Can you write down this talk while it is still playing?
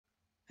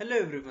Hello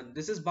everyone,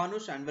 this is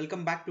Banush and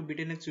welcome back to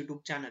BTNX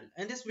YouTube channel.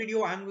 In this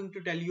video, I am going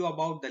to tell you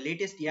about the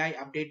latest AI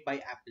update by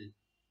Apple.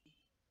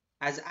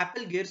 As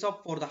Apple gears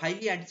up for the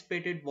highly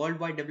anticipated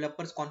Worldwide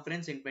Developers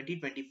Conference in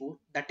 2024,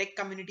 the tech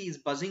community is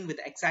buzzing with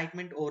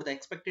excitement over the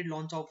expected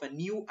launch of a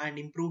new and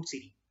improved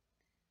Siri.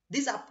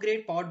 This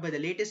upgrade, powered by the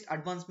latest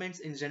advancements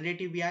in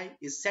generative AI,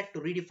 is set to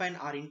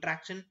redefine our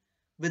interaction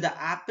with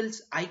the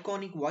Apple's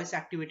iconic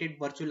voice-activated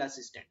virtual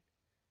assistant.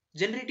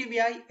 Generative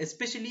AI,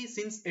 especially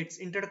since its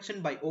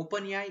introduction by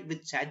OpenAI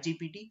with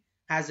ChatGPT,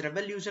 has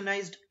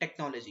revolutionized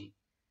technology,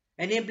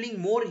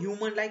 enabling more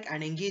human-like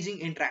and engaging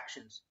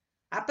interactions.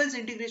 Apple's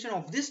integration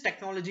of this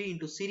technology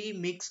into Siri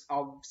makes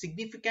a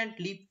significant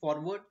leap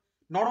forward,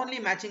 not only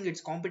matching its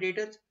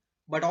competitors,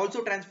 but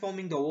also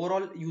transforming the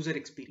overall user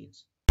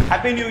experience.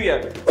 Happy New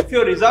Year! If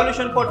your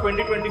resolution for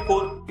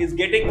 2024 is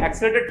getting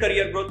accelerated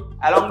career growth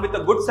along with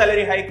a good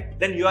salary hike,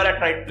 then you are at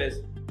right place.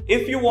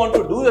 If you want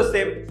to do the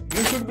same,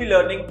 you should be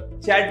learning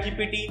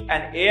ChatGPT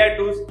and AI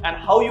tools and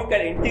how you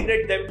can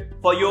integrate them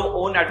for your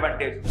own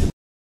advantage.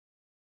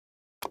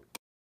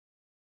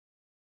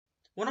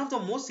 One of the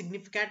most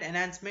significant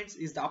enhancements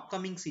is the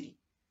upcoming Siri.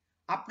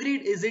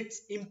 Upgrade is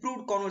its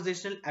improved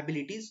conversational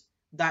abilities.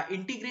 The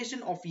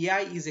integration of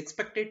AI is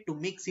expected to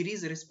make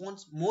Siri's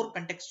response more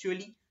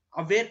contextually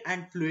aware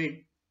and fluid,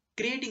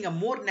 creating a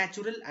more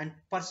natural and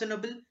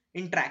personable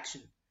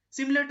interaction,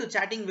 similar to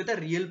chatting with a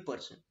real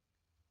person.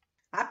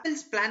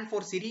 Apple's plan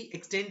for Siri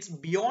extends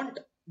beyond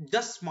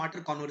just smarter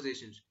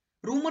conversations.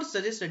 Rumors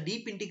suggest a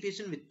deep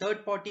integration with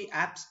third-party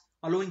apps,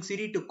 allowing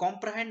Siri to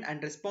comprehend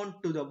and respond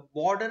to the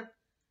broader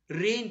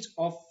range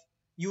of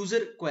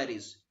user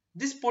queries.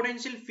 This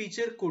potential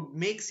feature could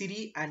make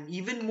Siri an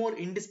even more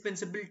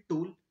indispensable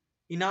tool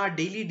in our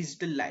daily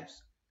digital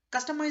lives.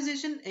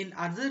 Customization in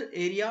other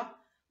area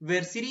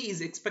where Siri is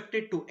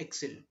expected to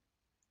excel.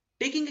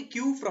 Taking a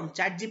cue from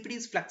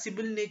ChatGPT's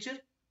flexible nature,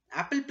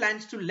 Apple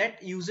plans to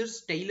let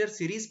users tailor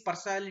Siri's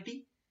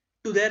personality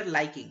to their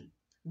liking.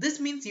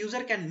 This means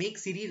user can make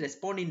Siri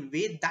respond in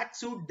ways that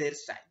suit their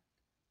style,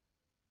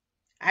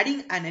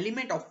 adding an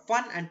element of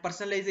fun and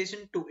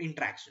personalization to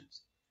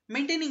interactions.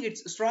 Maintaining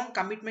its strong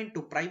commitment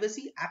to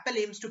privacy, Apple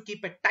aims to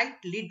keep a tight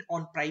lid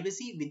on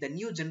privacy with the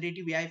new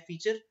generative AI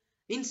feature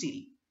in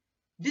Siri.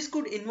 This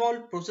could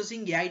involve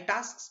processing AI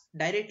tasks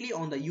directly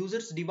on the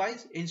user's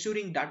device,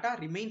 ensuring data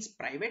remains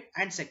private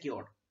and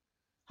secured.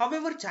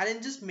 However,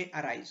 challenges may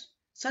arise,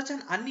 such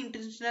as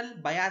unintentional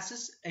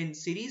biases in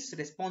Siri's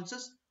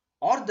responses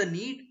or the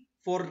need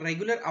for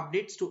regular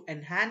updates to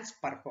enhance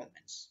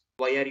performance.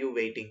 Why are you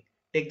waiting?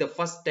 Take the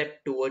first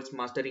step towards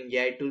mastering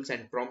AI tools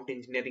and prompt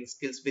engineering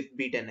skills with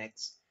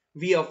Beat10x.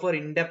 We offer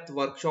in-depth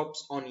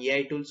workshops on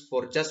AI tools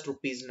for just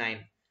 ₹9.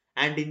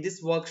 And in this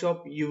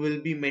workshop, you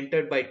will be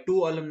mentored by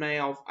two alumni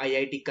of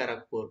IIT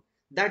Kharagpur.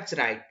 That's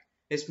right,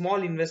 a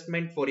small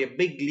investment for a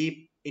big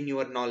leap in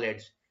your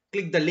knowledge.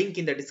 Click the link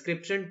in the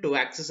description to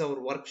access our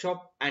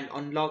workshop and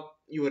unlock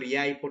your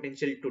AI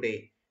potential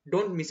today.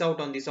 Don't miss out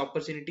on this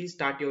opportunity.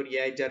 Start your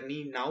AI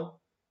journey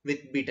now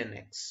with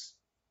Beat10x.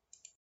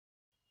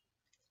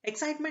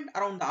 Excitement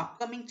around the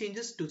upcoming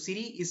changes to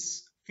Siri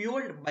is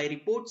fueled by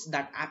reports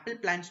that Apple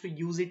plans to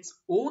use its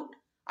own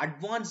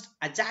advanced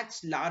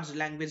Ajax large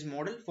language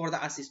model for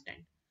the assistant.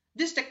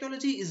 This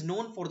technology is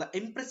known for the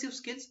impressive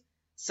skills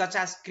such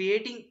as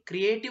creating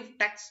creative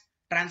text,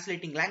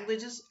 translating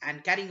languages,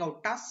 and carrying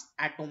out tasks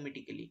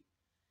automatically.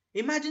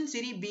 Imagine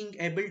Siri being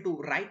able to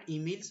write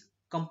emails,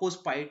 compose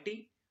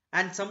poetry,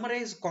 and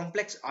summarize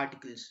complex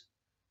articles.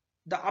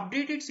 The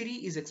updated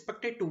Siri is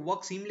expected to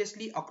work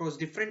seamlessly across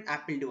different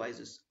Apple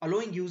devices,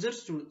 allowing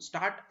users to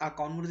start a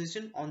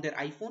conversation on their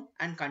iPhone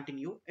and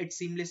continue it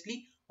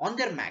seamlessly on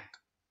their Mac.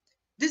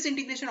 This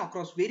integration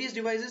across various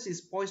devices is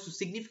poised to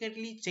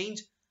significantly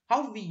change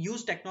how we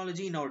use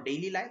technology in our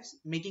daily lives,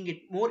 making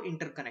it more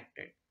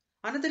interconnected.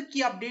 Another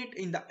key update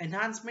in the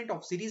enhancement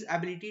of Siri's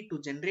ability to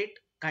generate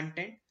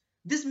content.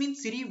 This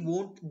means Siri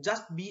won't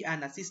just be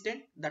an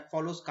assistant that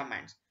follows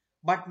commands,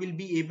 but will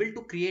be able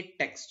to create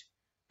text,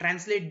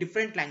 translate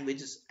different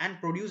languages, and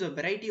produce a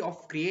variety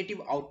of creative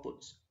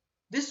outputs.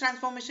 This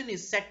transformation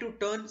is set to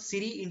turn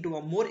Siri into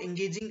a more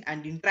engaging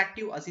and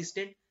interactive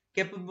assistant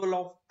capable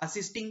of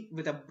assisting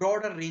with a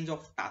broader range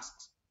of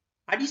tasks.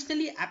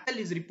 Additionally, Apple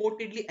is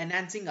reportedly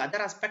enhancing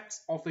other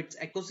aspects of its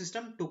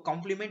ecosystem to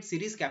complement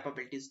Siri's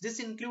capabilities. This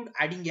includes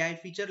adding AI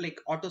features like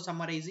auto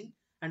summarizing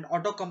and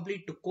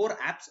autocomplete to core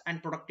apps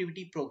and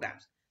productivity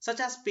programs,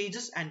 such as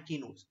Pages and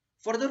Keynotes.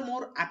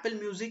 Furthermore, Apple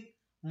Music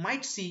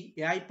might see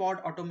AI pod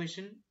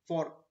automation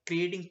for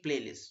creating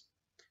playlists.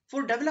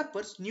 For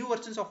developers, new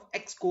versions of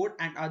Xcode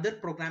and other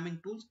programming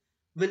tools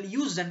will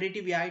use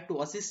generative AI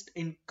to assist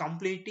in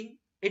completing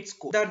its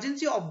code. The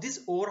urgency of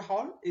this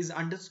overhaul is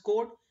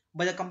underscored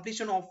by the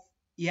completion of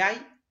AI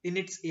in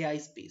its AI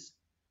space,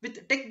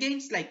 with tech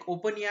gains like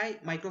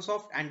OpenAI,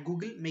 Microsoft, and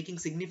Google making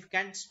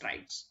significant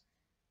strides.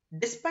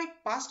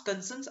 Despite past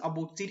concerns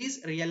about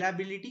Siri's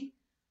reliability,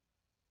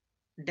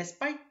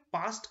 Despite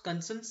past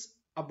concerns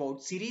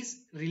about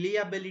Siri's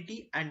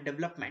reliability and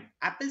development,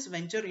 Apple's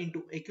venture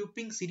into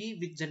equipping Siri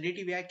with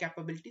generative AI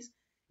capabilities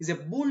is a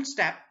bold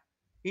step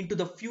into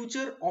the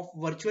future of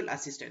virtual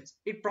assistants.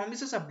 It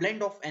promises a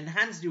blend of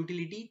enhanced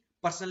utility,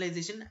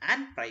 personalization,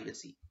 and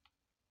privacy.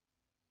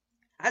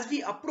 As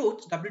we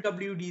approach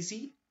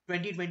WWDC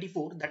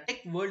 2024, the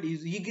tech world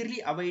is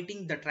eagerly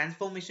awaiting the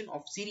transformation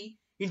of Siri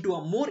into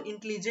a more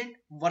intelligent,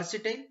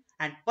 versatile,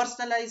 and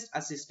personalized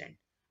assistant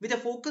with a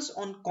focus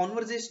on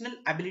conversational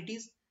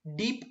abilities,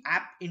 deep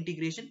app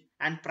integration,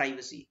 and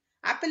privacy.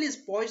 Apple is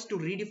poised to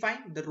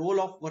redefine the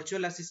role of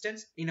virtual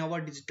assistants in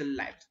our digital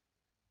lives.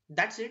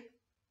 That's it.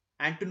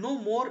 And to know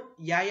more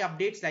AI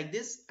updates like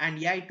this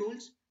and AI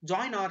tools,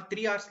 join our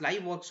 3 hours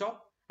live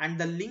workshop and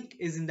the link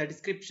is in the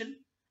description.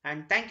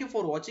 And thank you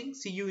for watching.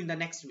 See you in the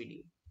next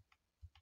video.